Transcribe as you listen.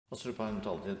Astrup har en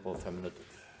taletid på 5 minutter.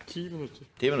 10 minutter.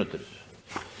 10 minutter.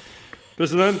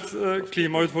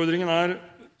 Klimautfordringen er,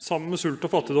 sammen med sult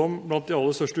og fattigdom, blant de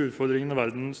aller største utfordringene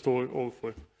verden står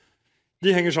overfor.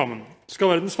 De henger sammen.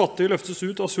 Skal verdens fattige løftes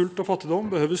ut av sult og fattigdom,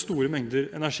 behøver store mengder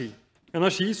energi.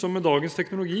 Energi som med dagens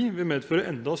teknologi vil medføre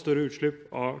enda større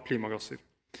utslipp av klimagasser.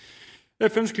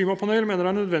 FNs klimapanel mener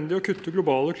det er nødvendig å kutte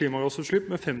globale klimagassutslipp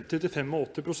med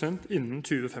 50–85% innen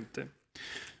 2050.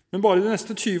 Men bare de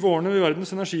neste 20 årene vil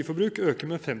verdens energiforbruk øke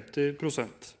med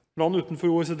 50%. Land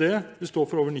utenfor OECD vil stå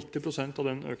for over 90% av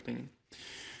den økningen.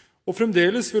 Og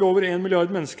fremdeles vil over 1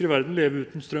 milliard mennesker i verden leve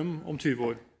uten strøm om 20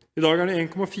 år. I dag er det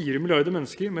 1,4 milliarder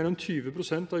mennesker, mer enn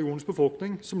 20% av jordens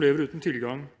befolkning, som lever uten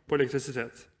tilgang på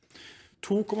elektrisitet.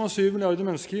 2,7 milliarder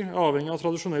mennesker er avhengig av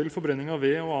tradisjonell forbrenning av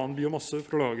ved og annen biomasse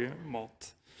for å lage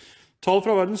mat. Tall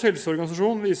fra Verdens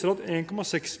helseorganisasjon viser at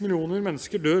 1,6 millioner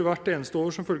mennesker dør hvert eneste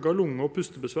år som følge av lunge- og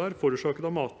pustebesvær forårsaket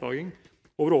av matlaging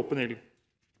over åpen ild.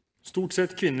 Stort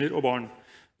sett kvinner og barn.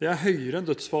 Det er høyere enn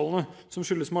dødsfallene som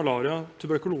skyldes malaria,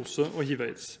 tuberkulose og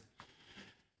HIV/AIDS.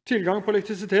 Tilgang på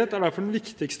elektrisitet er derfor den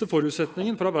viktigste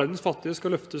forutsetningen for at verdens fattige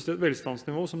skal løftes til et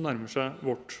velstandsnivå som nærmer seg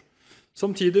vårt.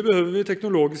 Samtidig behøver vi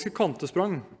teknologiske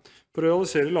kvantesprang for å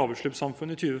realisere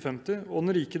lavutslippssamfunnet i 2050, og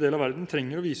den rike del av verden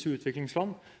trenger å vise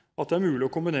utviklingsland at det er mulig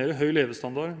å kombinere høy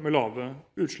levestandard med lave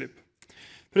utslipp.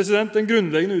 Den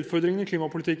grunnleggende utfordringen i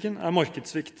klimapolitikken er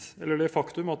markedssvikt, eller det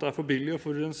faktum at det er for billig å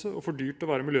forurense og for dyrt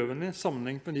å være miljøvennlig,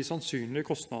 sammenlignet med de sannsynlige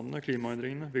kostnadene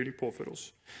klimaendringene vil påføre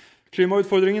oss.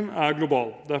 Klimautfordringen er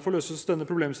global. Derfor løses denne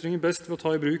problemstillingen best ved å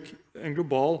ta i bruk en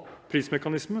global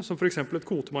prismekanisme, som for eksempel et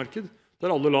kvotemarked,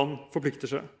 der alle land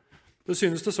forplikter seg. Det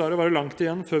synes dessverre å være langt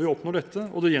igjen før vi oppnår dette,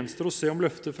 og det gjenstår å se om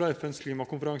løftet fra FNs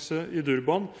klimakonferanse i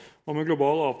Durban om en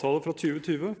global avtale fra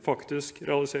 2020 faktisk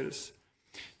realiseres.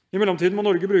 I mellomtiden må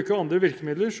Norge bruke andre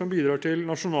virkemidler som bidrar til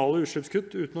nasjonale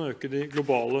utslippskutt uten å øke de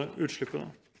globale utslippene.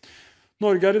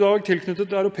 Norge er i dag tilknyttet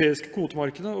det europeiske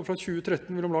kvotemarkedet, og fra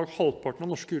 2013 vil om lag halvparten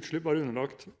av norske utslipp være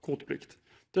underlagt kvoteplikt.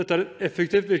 Dette er et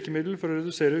effektivt virkemiddel for å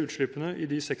redusere utslippene i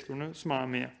de sektorene som er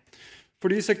med. For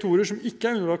de sektorer som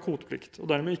ikke er underlagt kvoteplikt, og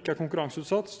dermed ikke er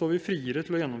konkurranseutsatt, står vi friere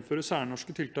til å gjennomføre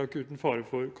særnorske tiltak uten fare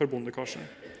for karbonlekkasje.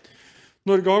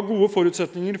 Norge har gode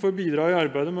forutsetninger for å bidra i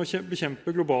arbeidet med å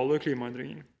bekjempe globale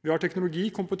klimaendringer. Vi har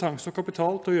teknologi, kompetanse og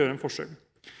kapital til å gjøre en forskjell.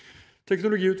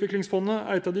 Teknologiutviklingsfondet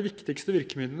er et av de viktigste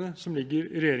virkemidlene som ligger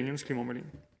i regjeringens klimamelding.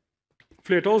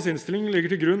 Flertallets innstilling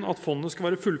legger til grunn at fondet skal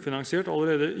være fullfinansiert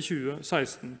allerede i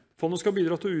 2016. Fondet skal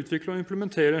bidra til å utvikle og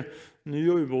implementere ny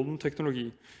og umoden teknologi.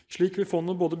 Slik vil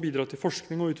fondet både bidra til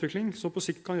forskning og utvikling, som på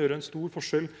sikt kan gjøre en stor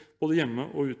forskjell både hjemme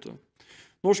og ute.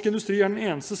 Norsk industri er den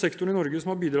eneste sektoren i Norge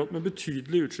som har bidratt med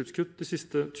betydelige utslippskutt de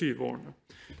siste 20 årene.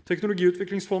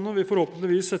 Teknologiutviklingsfondet vil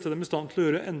forhåpentligvis sette dem i stand til å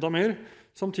gjøre enda mer,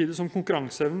 samtidig som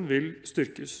konkurranseevnen vil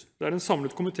styrkes. Det er en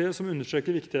samlet komité som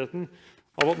understreker viktigheten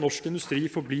av at norsk industri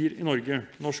forblir i Norge.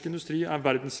 Norsk industri er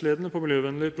verdensledende på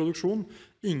miljøvennlig produksjon.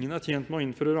 Ingen er tjent med å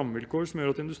innføre rammevilkår som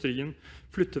gjør at industrien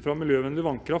flytter fra miljøvennlig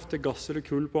vannkraft til gass eller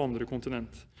kull på andre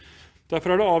kontinent.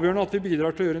 Derfor er det avgjørende at vi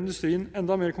bidrar til å gjøre industrien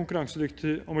enda mer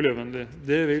konkurransedyktig og miljøvennlig.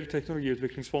 Det vil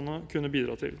Teknologiutviklingsfondet kunne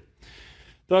bidra til.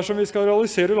 Dersom vi skal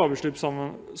realisere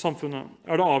lavutslippssamfunnet,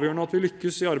 er det avgjørende at vi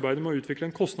lykkes i arbeidet med å utvikle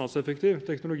en kostnadseffektiv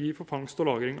teknologi for fangst og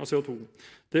lagring av CO2.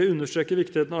 Det understreker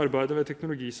viktigheten av arbeidet ved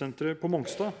teknologisenteret på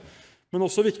Mongstad, men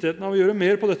også viktigheten av å gjøre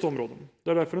mer på dette området.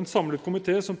 Det er derfor en samlet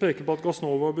komité som peker på at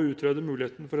Gassnova bør utrede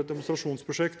muligheten for et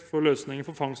demonstrasjonsprosjekt for løsninger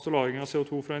for fangst og lagring av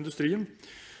CO2 fra industrien,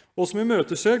 og som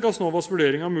imøteser Gassnovas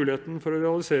vurdering av muligheten for å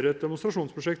realisere et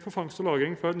demonstrasjonsprosjekt for fangst og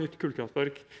lagring fra et nytt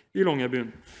kullkraftverk i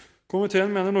Longyearbyen.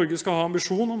 Komiteen mener Norge skal ha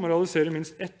ambisjon om å realisere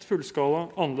minst ett fullskala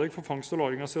anlegg for fangst og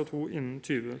lagring av CO2 innen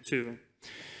 2020.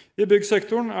 I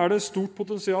byggsektoren er det stort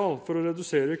potensial for å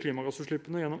redusere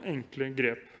klimagassutslippene gjennom enkle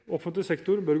grep. Offentlig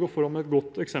sektor bør gå foran med et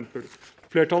godt eksempel.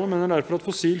 Flertallet mener derfor at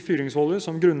fossil fyringsolje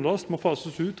som grunnlast må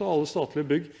fases ut av alle statlige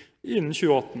bygg innen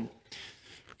 2018.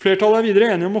 Flertallet er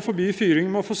videre enige om å forby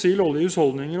fyring med fossil olje i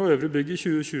husholdninger og øvrige bygg i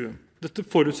 2020. Dette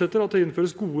forutsetter at det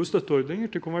innføres gode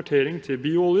støtteordninger til konvertering til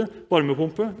bioolje,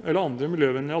 varmepumpe eller andre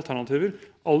miljøvennlige alternativer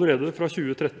allerede fra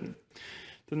 2013.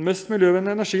 Den mest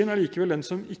miljøvennlige energien er likevel den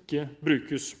som ikke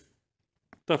brukes.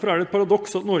 Derfor er det et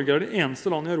paradoks at Norge er det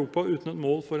eneste land i Europa uten et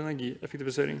mål for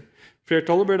energieffektivisering.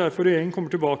 Flertallet ber derfor regjeringen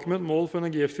komme tilbake med et mål for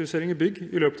energieffektivisering i bygg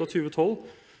i løpet av 2012,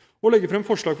 og legge frem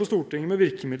forslag for Stortinget med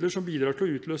virkemidler som bidrar til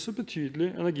å utløse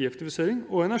betydelig energieffektivisering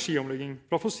og energiomlegging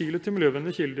fra fossile til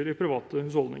miljøvennlige kilder i private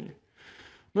husholdninger.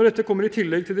 Når dette kommer i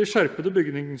tillegg til de skjerpede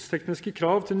bygningstekniske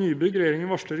krav til nybygg regjeringen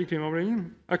varsler i klimameldingen,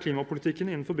 er klimapolitikken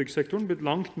innenfor byggsektoren blitt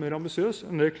langt mer ambisiøs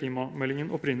enn det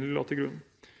klimameldingen opprinnelig la til grunn.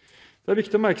 Det er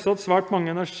viktig å merke seg at svært mange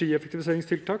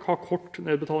energieffektiviseringstiltak har kort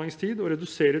nedbetalingstid og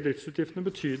reduserer driftsutgiftene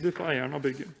betydelig for eieren av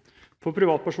bygget. For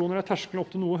privatpersoner er terskelen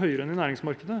ofte noe høyere enn i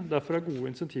næringsmarkedet, derfor er gode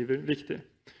insentiver viktig.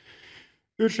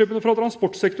 Utslippene fra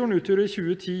transportsektoren utgjør i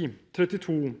 2010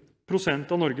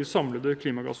 32% av Norges samlede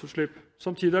klimagassutslipp.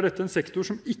 Samtidig er dette en sektor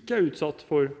som ikke er utsatt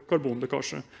for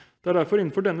karbonlekkasje. Det er derfor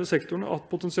innenfor denne sektoren at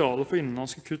potensialet for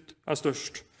innenlandske kutt er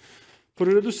størst. For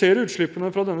å redusere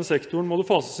utslippene fra denne sektoren må det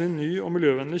fases inn ny og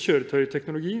miljøvennlig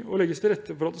kjøretøyteknologi og legges til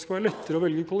rette for at det skal være lettere å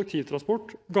velge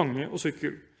kollektivtransport, gange og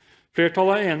sykkel.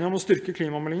 Flertallet er enige om å styrke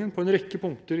klimameldingen på en rekke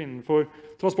punkter innenfor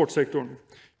transportsektoren.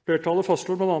 Flertallet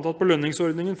fastslår bl.a. at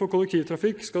belønningsordningen for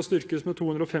kollektivtrafikk skal styrkes med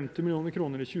 250 millioner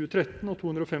kroner i 2013 og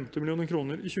 250 millioner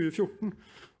kroner i 2014,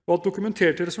 og at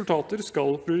dokumenterte resultater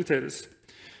skal prioriteres.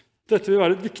 Dette vil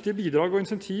være et viktig bidrag og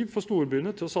insentiv for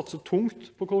storbyene til å satse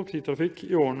tungt på kollektivtrafikk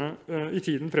i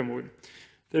tiden fremover.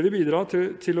 Det vil bidra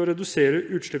til å redusere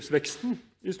utslippsveksten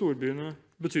i storbyene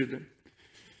betydelig.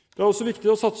 Det er også viktig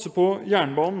å satse på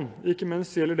jernbanen, ikke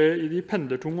minst gjelder det i de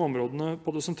pendlertunge områdene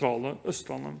på det sentrale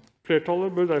Østlandet.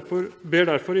 Flertallet ber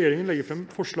derfor regjeringen legge frem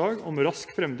forslag om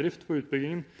rask fremdrift for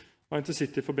utbyggingen av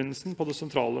intercityforbindelsen på det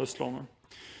sentrale Østlandet.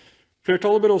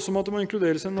 Flertallet ber også om at det må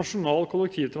inkluderes en nasjonal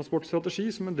kollektivtransportstrategi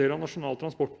som en del av Nasjonal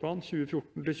transportplan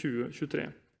 2014-2023.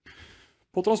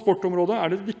 På transportområdet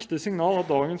er det et viktig signal at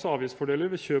dagens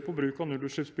avgiftsfordeler ved kjøp og bruk av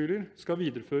nullutslippsbiler skal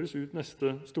videreføres ut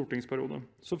neste stortingsperiode,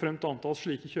 så fremt antall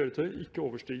slike kjøretøy ikke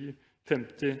overstiger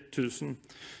 50 000.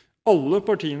 Alle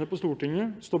partiene på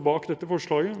Stortinget står bak dette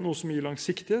forslaget, noe som gir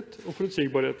langsiktighet og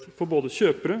forutsigbarhet for både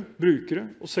kjøpere, brukere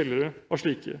og selgere av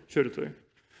slike kjøretøy.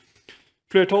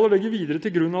 Flertallet legger videre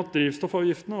til grunn at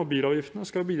drivstoffavgiftene og bilavgiftene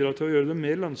skal bidra til å gjøre det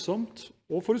mer lønnsomt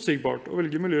og forutsigbart å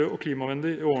velge miljø- og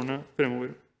klimavennlig i årene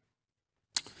fremover.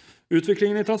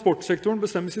 Utviklingen i transportsektoren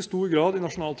bestemmes i stor grad i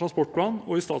Nasjonal transportplan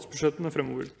og i statsbudsjettene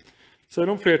fremover.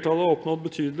 Selv om flertallet har oppnådd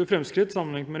betydelig fremskritt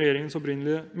sammenlignet med regjeringens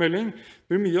opprinnelige melding,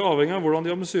 vil mye avhenge av hvordan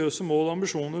de ambisiøse mål og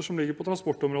ambisjoner som ligger på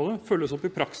transportområdet følges opp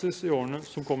i praksis i årene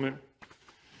som kommer.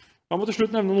 La meg til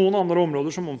slutt nevne noen andre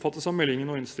områder som omfattes av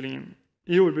meldingen og innstillingen.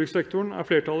 I jordbrukssektoren er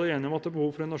flertallet enige om at det er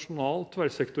behov for en nasjonal,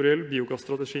 tverrsektoriell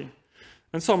biogasstrategi.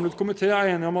 En samlet komité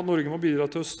er enig om at Norge må bidra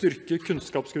til å styrke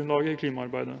kunnskapsgrunnlaget i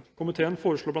klimaarbeidet. Komiteen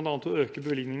foreslår bl.a. å øke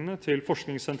bevilgningene til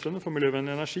forskningssentrene for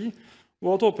miljøvennlig energi,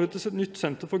 og at det opprettes et nytt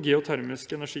senter for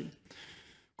geotermisk energi.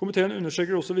 Komiteen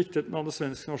understreker også viktigheten av det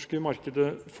svensk-norske markedet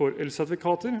for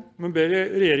elsertifikater, men ber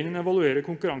regjeringen evaluere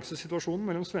konkurransesituasjonen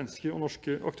mellom svenske og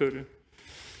norske aktører.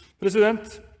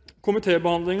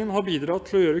 Komitébehandlingen har bidratt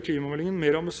til å gjøre klimameldingen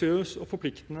mer ambisiøs og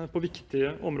forpliktende på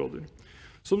viktige områder.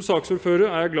 Som saksordfører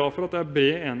er jeg glad for at det er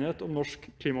bred enighet om norsk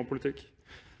klimapolitikk.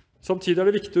 Samtidig er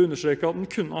det viktig å understreke at den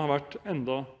kunne ha vært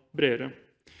enda bredere.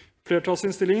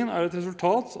 Flertallsinnstillingen er et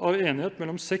resultat av enighet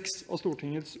mellom 6 av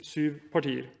Stortingets 7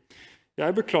 partier.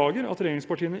 Jeg beklager at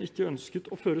regjeringspartiene ikke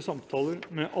ønsket å føre samtaler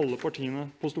med alle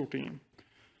partiene på Stortinget.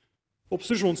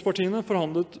 Opposisjonspartiene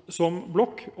forhandlet som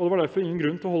blokk, og det var derfor ingen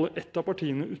grunn til å holde ett av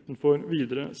partiene utenfor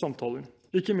videre samtaler.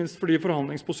 Ikke minst fordi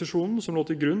forhandlingsposisjonen som lå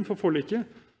til grunn for forliket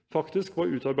faktisk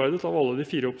var utarbeidet av alle de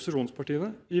 4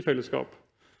 opposisjonspartiene i fellesskap.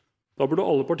 Da burde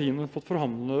alle partiene fått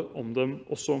forhandle om dem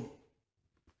også.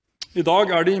 I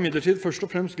dag er det imidlertid først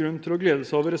og fremst grunn til å glede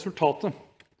seg over resultatet,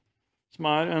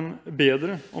 som er en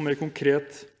bedre og mer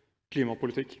konkret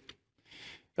klimapolitikk.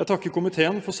 Jeg takker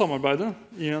komiteen for samarbeidet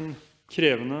i en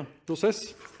krevende prosess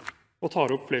og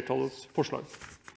tar opp flertallets forslag.